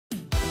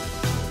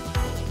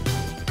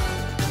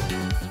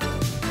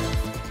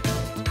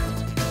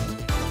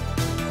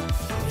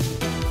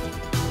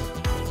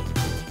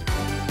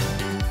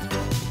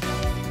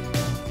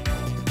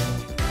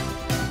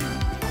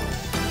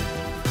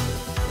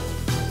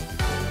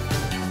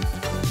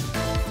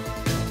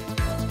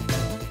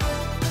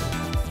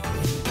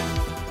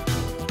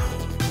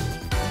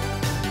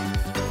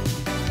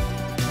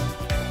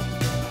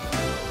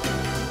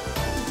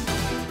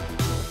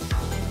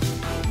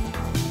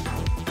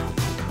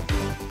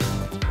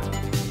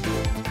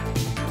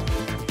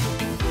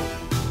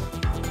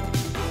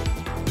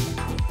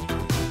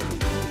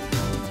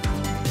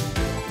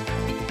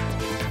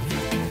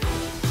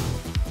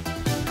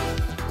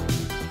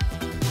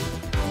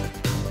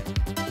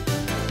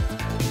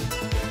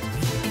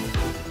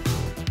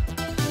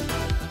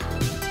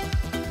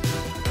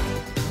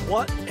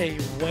What a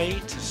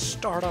way to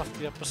start off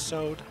the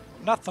episode.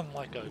 Nothing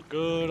like a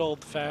good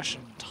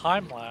old-fashioned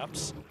time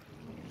lapse.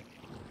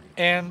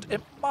 And it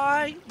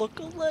might look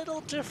a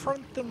little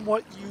different than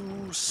what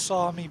you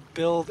saw me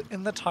build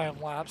in the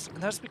time lapse, and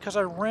that's because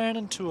I ran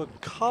into a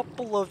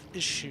couple of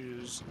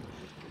issues.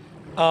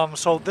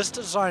 So this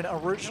design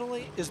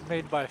originally is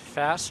made by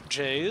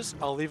FABBAGEG.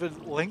 I'll leave a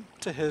link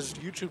to his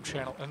YouTube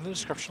channel in the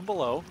description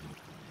below.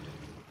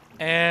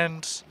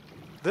 And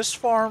this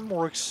farm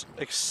works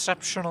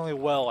exceptionally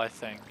well, I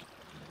think.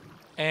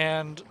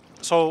 And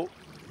so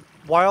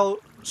while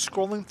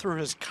scrolling through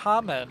his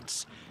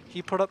comments,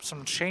 he put up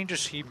some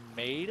changes he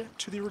made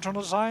to the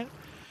original design.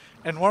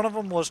 And one of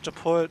them was to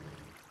put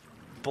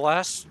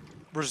blast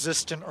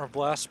resistant or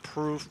blast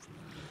proof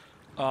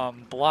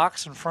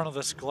blocks in front of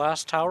this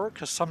glass tower,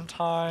 because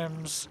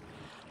sometimes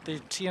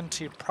the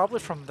TNT probably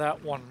from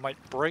that one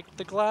might break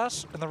the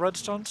glass in the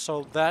redstone.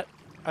 So that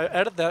I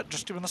added that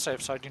just to be on the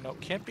safe side, you know,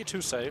 can't be too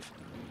safe.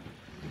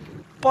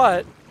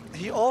 But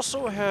he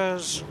also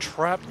has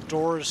trap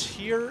doors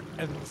here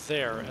and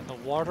there, and the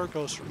water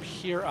goes from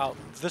here out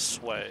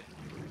this way.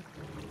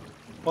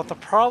 But the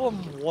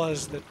problem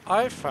was that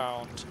I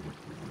found,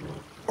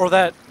 or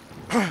that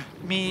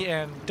me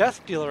and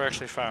Death Dealer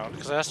actually found,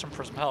 because I asked him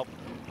for some help,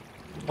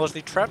 was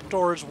the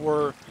trapdoors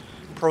were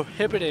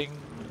prohibiting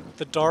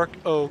the dark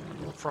oak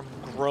from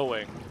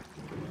growing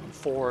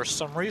for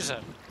some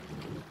reason.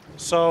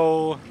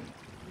 So,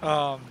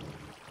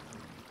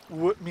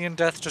 me and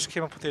Death just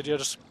came up with the idea of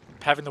just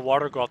having the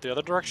water go out the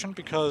other direction,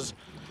 because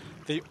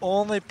the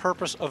only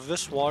purpose of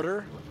this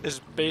water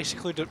is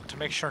basically to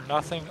make sure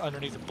nothing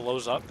underneath it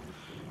blows up,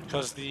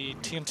 because the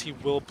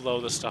TNT will blow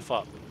this stuff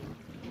up.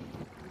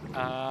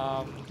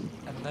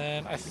 And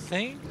then I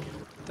think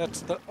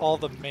that's all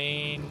the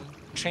main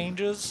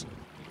changes.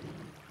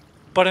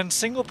 But in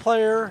single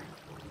player,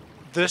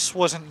 this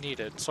wasn't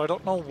needed. So I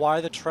don't know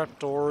why the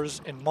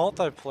trapdoors in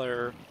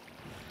multiplayer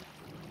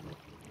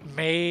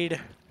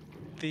made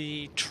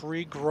the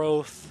tree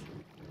growth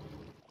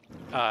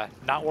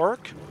not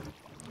work.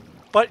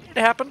 But it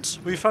happens.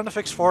 We found a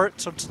fix for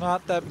it, so it's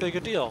not that big a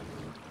deal.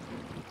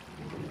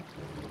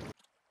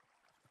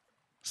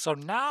 So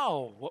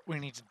now what we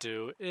need to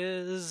do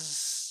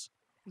is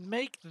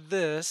make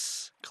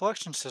this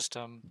collection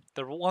system,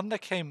 the one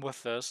that came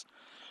with this,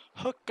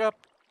 hook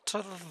up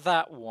to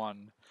that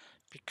one,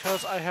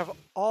 because I have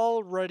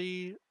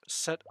already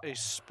set a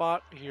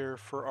spot here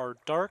for our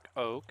dark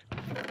oak,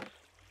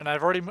 and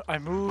I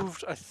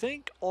moved, I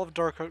think, all of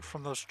dark oak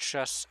from those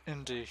chests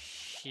into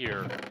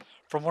here,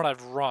 from what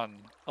I've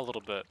run a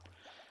little bit.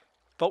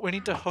 But we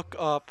need to hook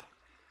up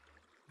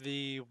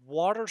the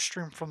water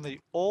stream from the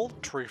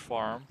old tree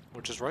farm,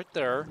 which is right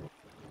there,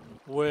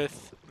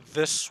 with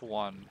this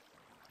one.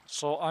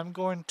 So I'm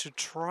going to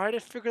try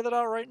to figure that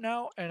out right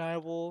now, and I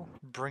will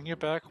bring you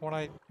back when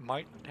I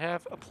might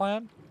have a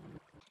plan.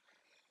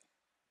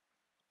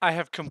 I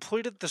have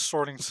completed the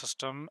sorting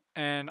system,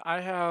 and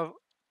I have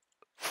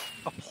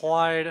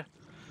applied,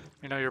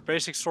 you know, your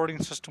basic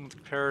sorting system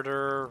with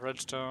comparator,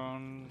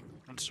 redstone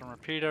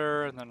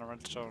repeater, and then a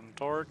redstone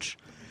torch.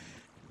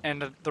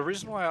 And the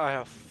reason why I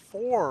have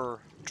 4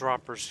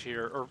 droppers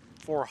here, or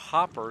 4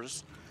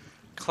 hoppers,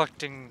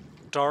 collecting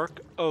dark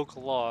oak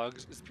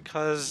logs is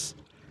because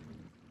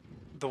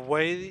the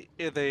way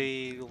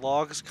the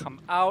logs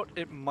come out,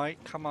 it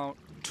might come out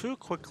too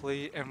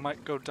quickly and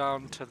might go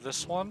down to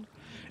this one.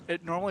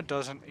 It normally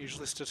doesn't,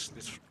 usually sticks to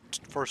these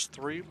first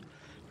 3,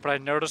 but I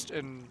noticed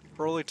in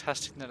early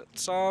testing that it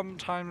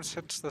sometimes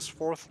hits this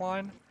 4th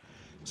line.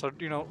 So,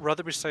 you know,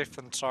 rather be safe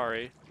than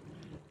sorry.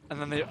 And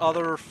then the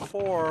other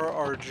 4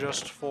 are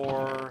just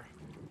for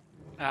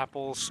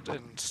apples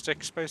and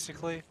sticks,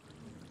 basically.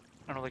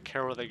 I don't really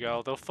care where they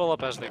go. They'll fill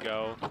up as they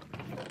go.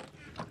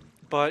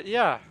 But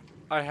yeah,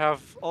 I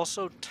have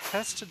also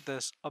tested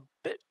this a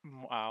bit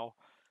more,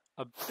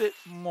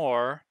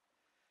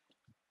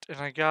 and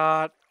I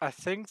got, I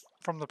think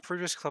from the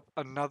previous clip,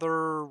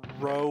 another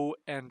row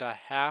and a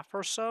half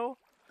or so.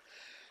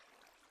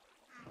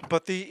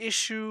 But the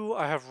issue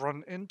I have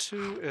run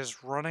into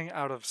is running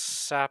out of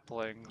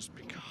saplings,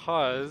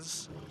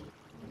 because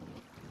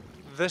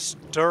this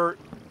dirt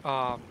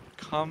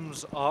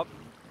comes up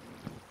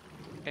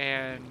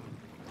and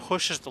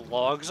pushes the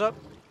logs up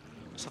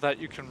so that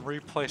you can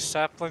replace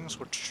saplings,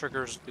 which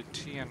triggers the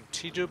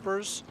TNT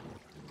dupers.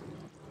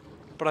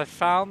 But I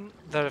found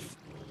that if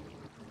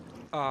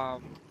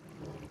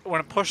when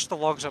it pushes the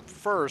logs up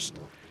first,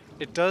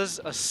 it does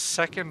a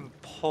second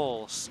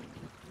pulse,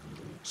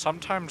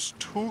 sometimes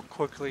too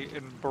quickly,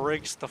 and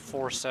breaks the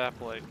 4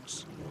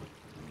 saplings.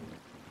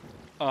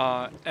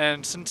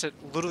 And since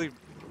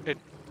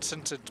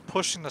since it's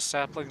pushing the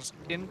saplings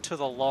into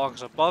the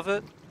logs above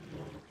it,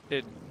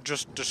 it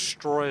just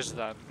destroys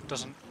them. It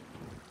doesn't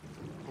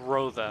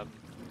grow them,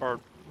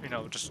 or, you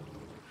know, just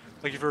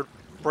like if you were to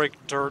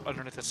break dirt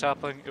underneath a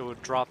sapling, it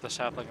would drop the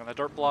sapling on the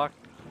dirt block.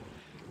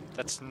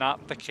 That's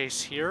not the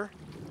case here.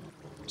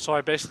 So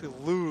I basically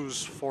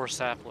lose 4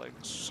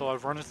 saplings. So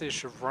I've run into the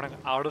issue of running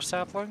out of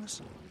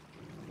saplings,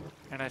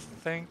 and I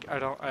think I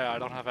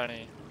don't have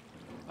any.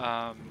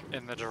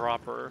 in the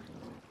dropper.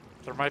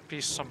 There might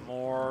be some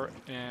more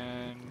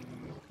in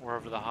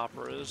wherever the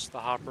hopper is. The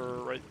hopper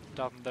right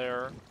down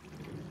there.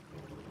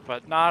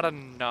 But not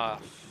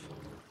enough.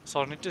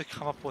 So I need to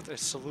come up with a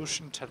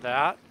solution to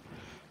that.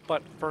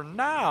 But for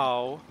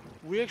now,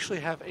 we actually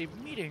have a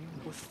meeting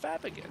with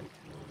FABBAGEG.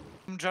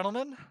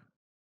 Gentlemen,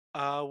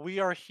 we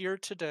are here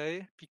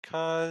today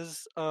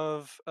because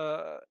of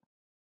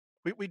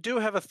we do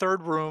have a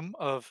third room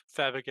of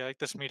FABBAGEG,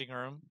 this meeting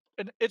room,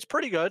 and it's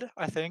pretty good,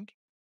 I think.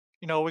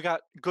 You know, we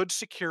got good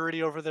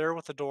security over there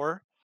with the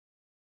door,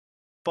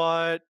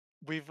 but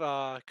we've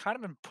kind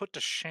of been put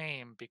to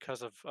shame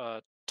because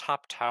of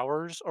top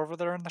towers over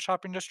there in the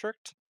shopping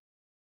district.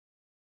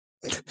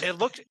 It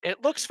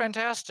looks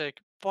fantastic,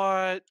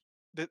 but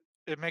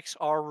it makes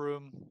our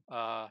room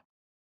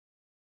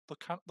look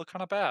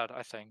kind of bad,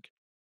 I think.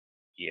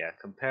 Yeah,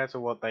 compared to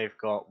what they've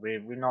got,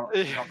 we've not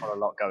got a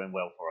lot going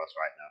well for us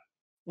right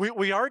now.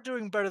 We are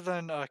doing better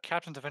than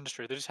captains of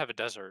industry. They just have a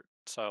desert,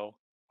 so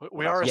Well,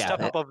 we that's are a good. Yeah,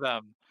 step above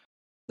them.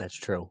 that's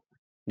true.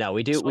 No,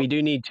 we do So we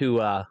do need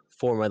to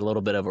form a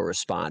little bit of a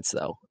response,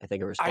 though. I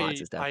think a response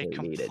I is I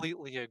definitely needed.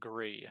 completely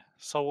agree.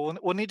 So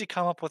we'll need to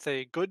come up with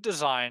a good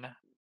design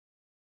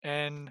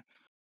and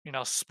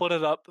split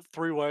it up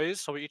three ways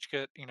so we each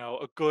get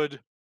a good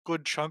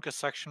chunk a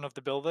section of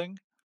the building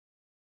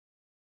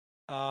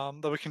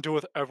that we can do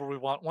whatever we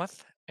want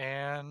with,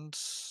 and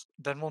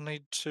then we'll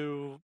need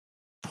to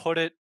put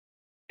it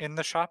in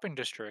the shopping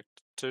district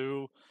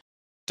to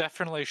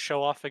definitely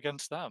show off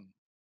against them.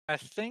 I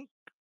think,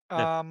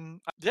 Yeah.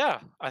 yeah,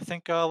 I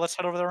think let's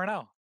head over there right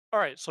now. All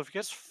right, so if you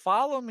guys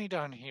follow me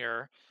down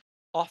here,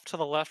 off to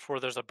the left where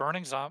there's a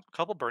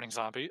couple burning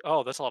zombie.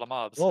 Oh, that's a lot of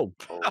mobs. Whoa.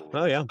 Oh,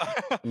 Oh yeah.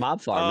 A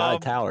mob farm, not a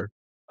um, tower.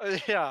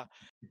 yeah,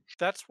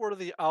 that's where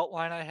the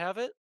outline I have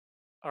it,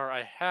 or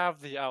I have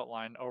the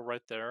outline. Oh,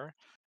 right there.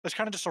 It's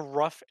kind of just a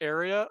rough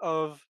area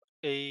of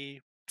a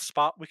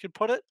spot we could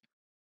put it.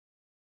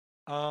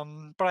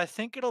 But I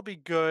think it'll be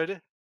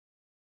good,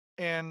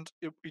 and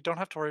you don't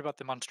have to worry about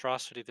the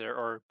monstrosity there.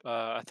 Or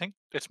I think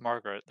it's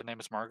Margaret. The name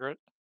is Margaret.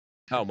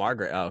 Oh,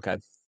 Margaret. Oh, okay.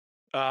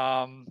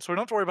 So we don't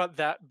have to worry about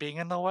that being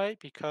in the way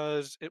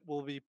because it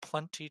will be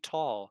plenty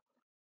tall.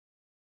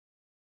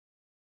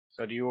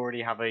 so do you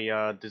already have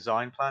a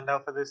design planned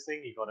out for this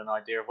thing? You got an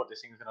idea of what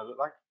this thing's going to look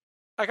like?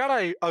 I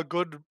got a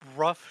good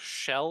rough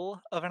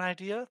shell of an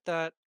idea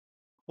that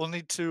we'll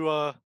need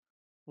to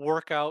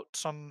work out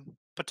some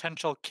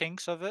potential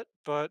kinks of it,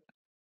 but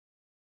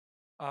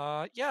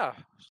yeah,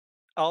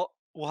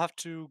 we'll have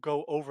to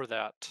go over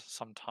that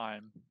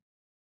sometime.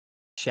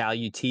 Shall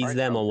you All tease right,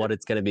 them sounds on good. what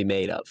it's going to be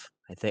made of?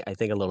 I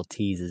think a little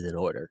tease is in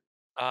order.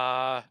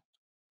 Uh,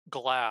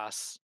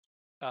 glass.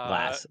 Uh,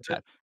 Glass. to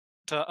Okay.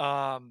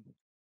 to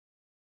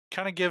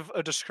kind of give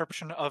a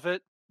description of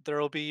it, there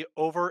will be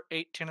over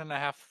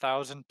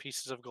 18,500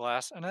 pieces of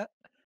glass in it.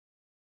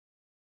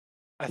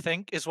 I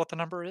think is what the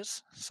number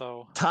is.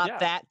 So Top yeah,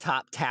 that,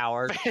 top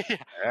tower. yeah, Yeah.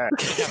 yeah,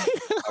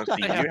 I see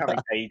yeah. you having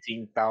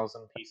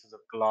 18,000 pieces of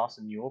glass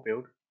in your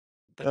build.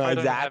 They probably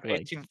don't even have Exactly.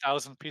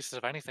 18,000 pieces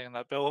of anything in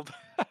that build.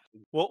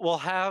 We'll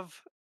have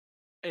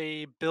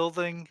a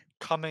building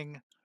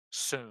coming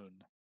soon,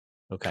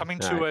 Okay.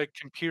 coming All to right. a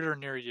computer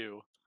near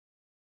you.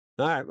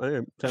 All right. All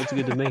right. Sounds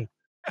good to me.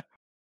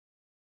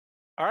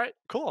 All right,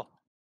 cool.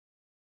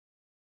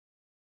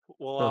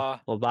 We'll Oh,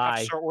 well, have to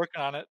bye. start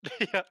working on it.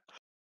 Yeah.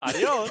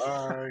 Adios.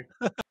 Bye.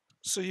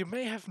 So you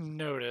may have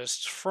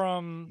noticed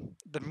from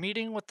the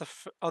meeting with the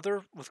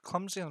other with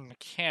Clumsy and the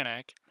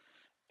mechanic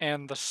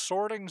and the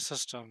sorting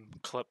system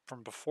clip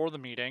from before the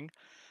meeting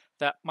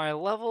that my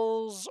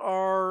levels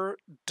are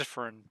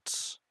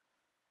different.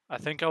 I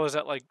think I was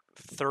at like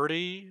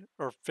 30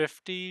 or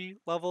 50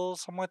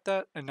 levels, something like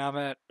that, and now I'm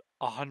at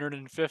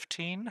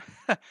 115.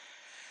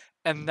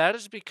 And that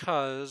is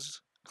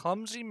because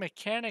Clumsy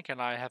Mechanic and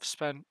I have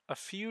spent a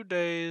few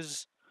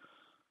days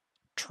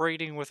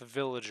trading with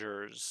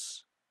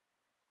villagers.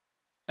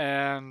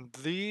 And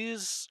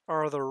these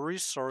are the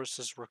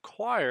resources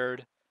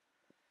required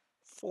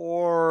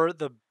for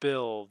the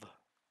build.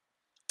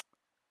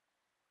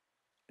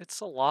 It's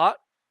a lot.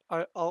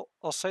 I'll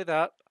say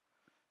that.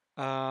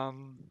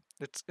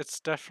 It's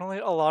definitely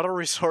a lot of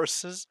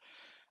resources.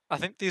 I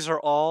think these are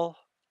all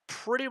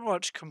pretty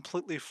much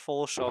completely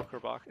full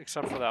shulker box,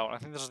 except for that one. I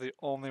think this is the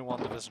only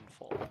one that isn't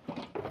full.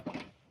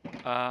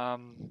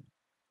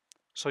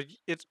 So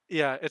it's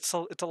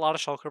a lot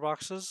of shulker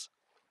boxes,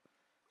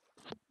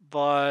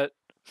 but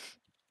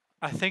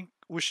I think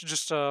we should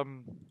just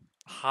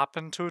hop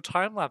into a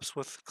time lapse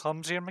with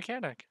Clumsy and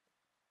Mechanic.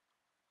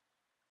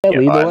 Yeah, Yeah,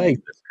 lead the by all way. means,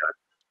 let's go.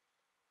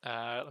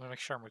 Let me make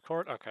sure I'm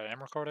recording. Okay,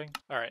 I'm recording.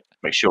 All right.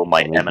 Make sure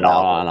my Hold M&R.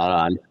 on, hold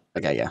on.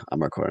 Okay, yeah,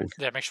 I'm recording.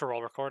 Yeah, make sure we're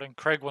all recording.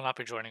 Craig will not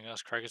be joining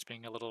us. Craig is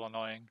being a little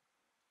annoying.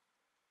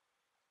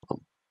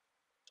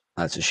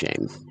 That's a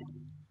shame.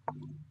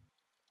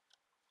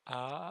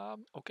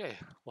 Okay,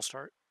 we'll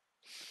start.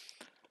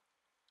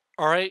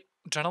 All right,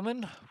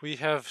 gentlemen, we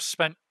have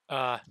spent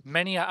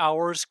many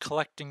hours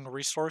collecting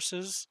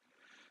resources.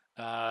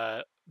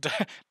 Uh,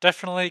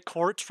 definitely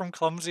quartz from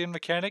Clumsy and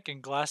Mechanic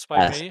and glass by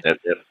Yes. me. Yep,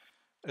 yep.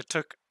 It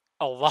took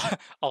a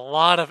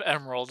lot of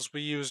emeralds.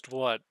 We used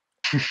what?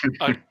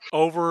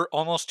 Over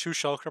almost 2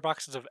 shulker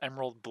boxes of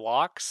emerald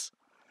blocks.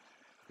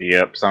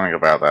 Yep, something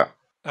about that.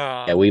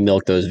 Yeah, we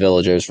milk those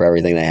villagers for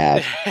everything they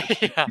have.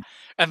 Yeah,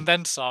 and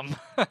then some.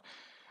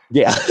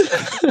 Yeah.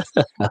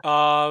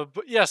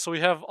 But yeah, so we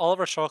have all of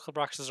our shulker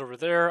boxes over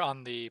there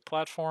on the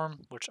platform,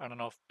 which I don't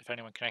know if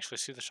anyone can actually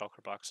see the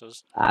shulker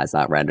boxes. It's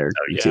not rendered.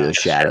 Oh, You yeah. see those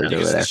shadows You can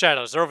over see the there.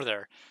 shadows. They're over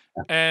there.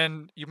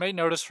 And you may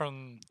notice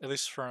from, at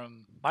least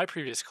from my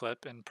previous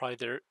clip, and probably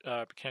their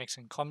Mechanics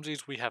and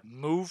Clumsies, we have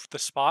moved the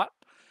spot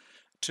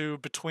to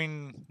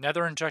between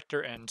Nether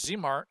Injector and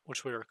Zmart,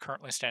 which we are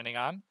currently standing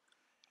on.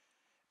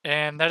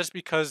 And that is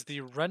because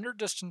the render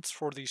distance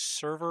for the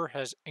server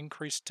has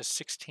increased to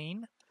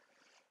 16.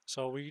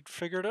 So we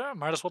figured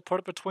might as well put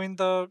it between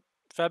the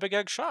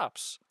FABBAGEG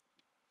shops,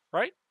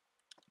 right?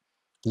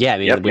 Yeah, I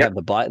mean, we have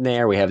the button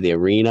there, we have the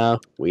arena,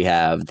 we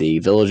have the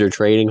villager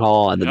trading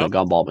hall, and then the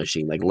gumball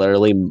machine. Like,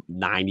 literally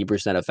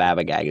 90% of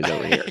FABBAGEG is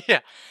over here. Yeah.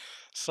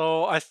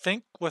 So I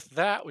think with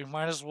that, we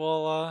might as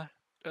well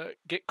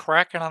get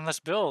cracking on this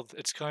build.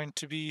 It's going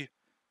to be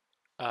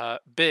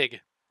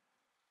big.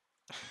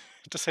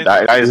 To say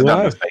that is an Yeah.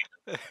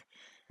 understatement.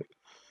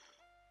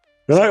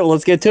 All right, well,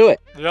 let's get to it.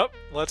 Yep,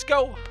 let's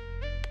go.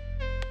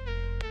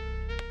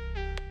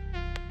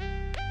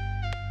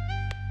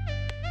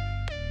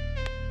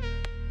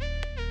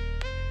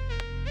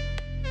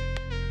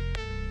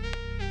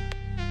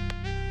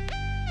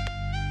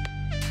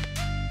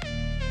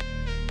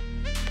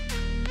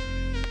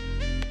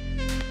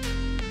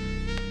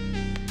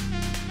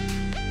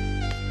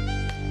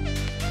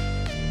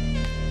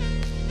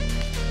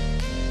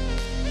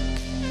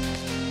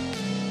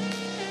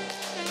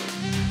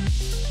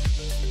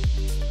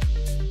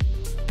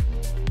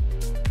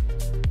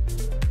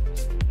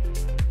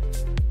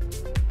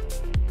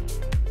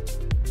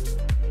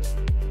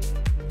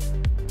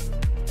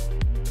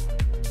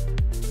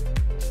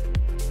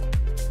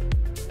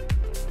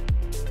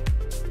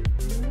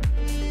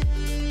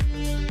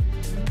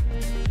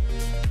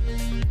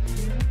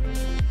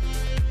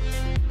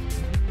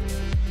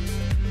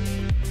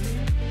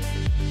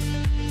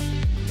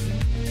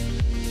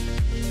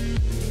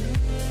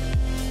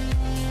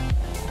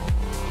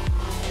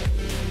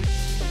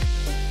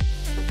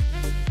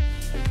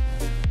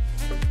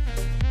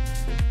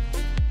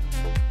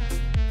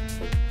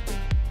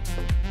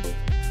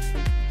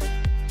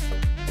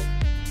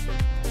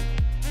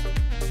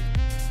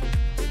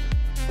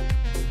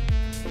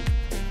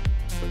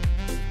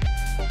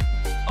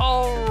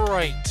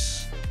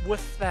 Alright,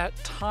 with that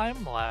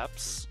time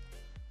lapse,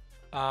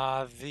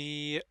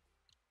 that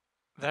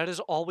is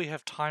all we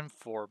have time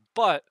for,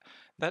 but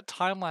that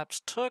time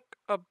lapse took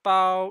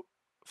about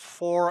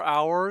 4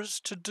 hours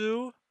to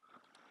do,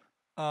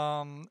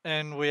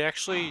 and we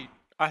actually,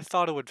 I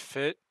thought it would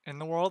fit in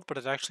the world, but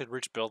it actually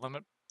reached build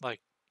limit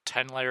like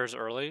 10 layers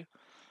early,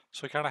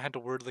 so we kind of had to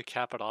weirdly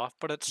cap it off,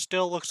 but it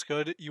still looks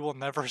good. You will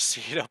never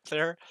see it up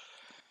there.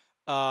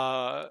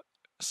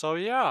 So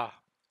yeah,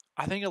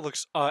 I think it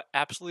looks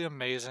absolutely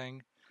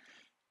amazing.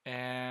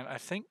 And I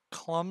think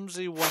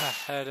Clumsy went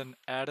ahead and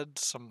added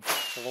some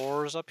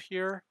floors up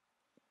here.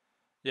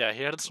 Yeah,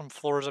 he added some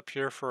floors up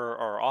here for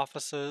our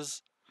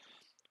offices.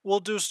 We'll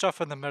do stuff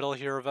in the middle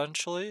here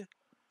eventually.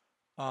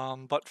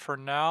 But for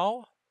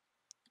now,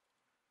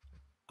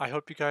 I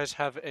hope you guys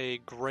have a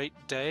great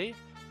day.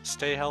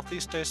 Stay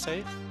healthy, stay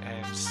safe,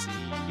 and see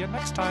you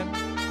next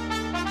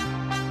time.